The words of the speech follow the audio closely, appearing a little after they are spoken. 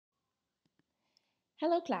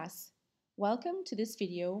Hello class, welcome to this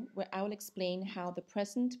video where I will explain how the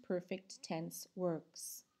present perfect tense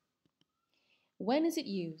works. When is it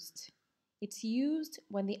used? It's used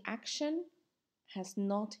when the action has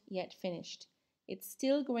not yet finished. It's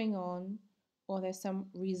still going on, or there's some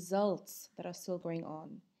results that are still going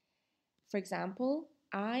on. For example,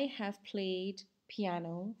 I have played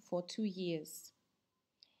piano for 2 years.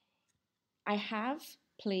 I have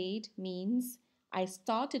played means I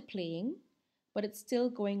started playing, but it's still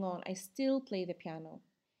going on. I still play the piano.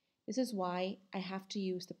 This is why I have to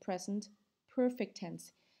use the present perfect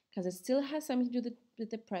tense, because it still has something to do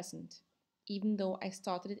with the present, even though I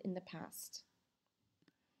started it in the past.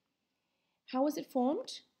 How is it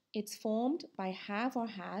formed? It's formed by have or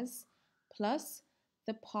has plus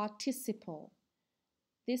the participle.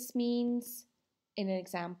 This means, in an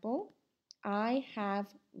example, I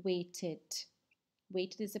have waited.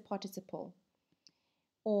 Waited is a participle.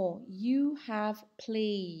 Or you have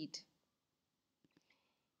played.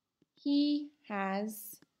 He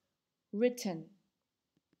has written.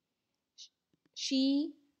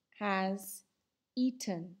 She has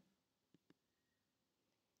eaten.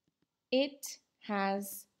 It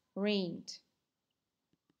has rained.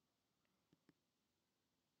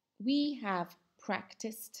 We have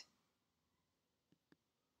practiced.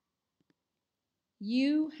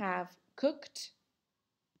 You have cooked.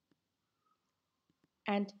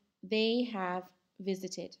 And they have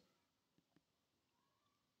visited.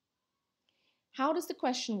 How does the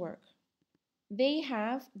question work? They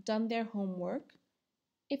have done their homework.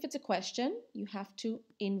 If it's a question, you have to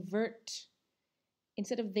invert.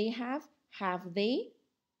 Instead of they have they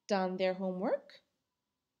done their homework?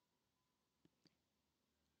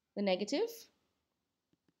 The negative,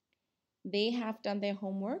 they have done their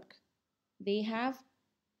homework. They have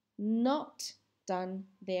not done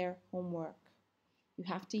their homework. You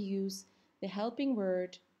have to use the helping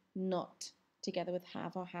word not together with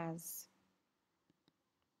have or has.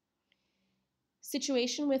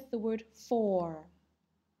 Situation with the word for.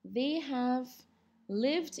 They have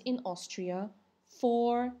lived in Austria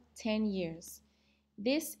for 10 years.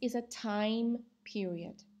 This is a time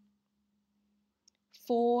period.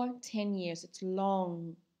 For 10 years, it's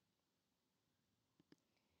long.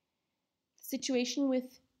 Situation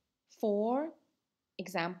with for,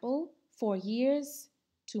 example, 4 years,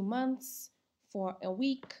 2 months, for a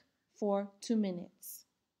week, for 2 minutes.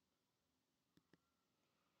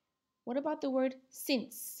 What about the word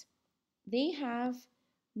since? They have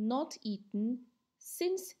not eaten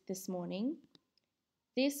since this morning.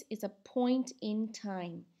 This is a point in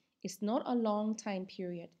time. It's not a long time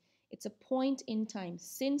period. It's a point in time,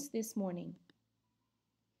 since this morning.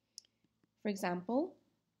 For example,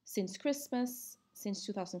 since Christmas, since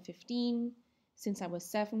 2015, since I was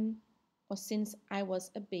 7, or since I was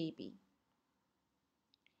a baby.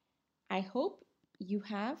 I hope you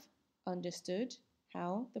have understood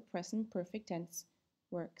how the present perfect tense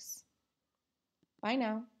works. Bye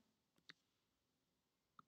now.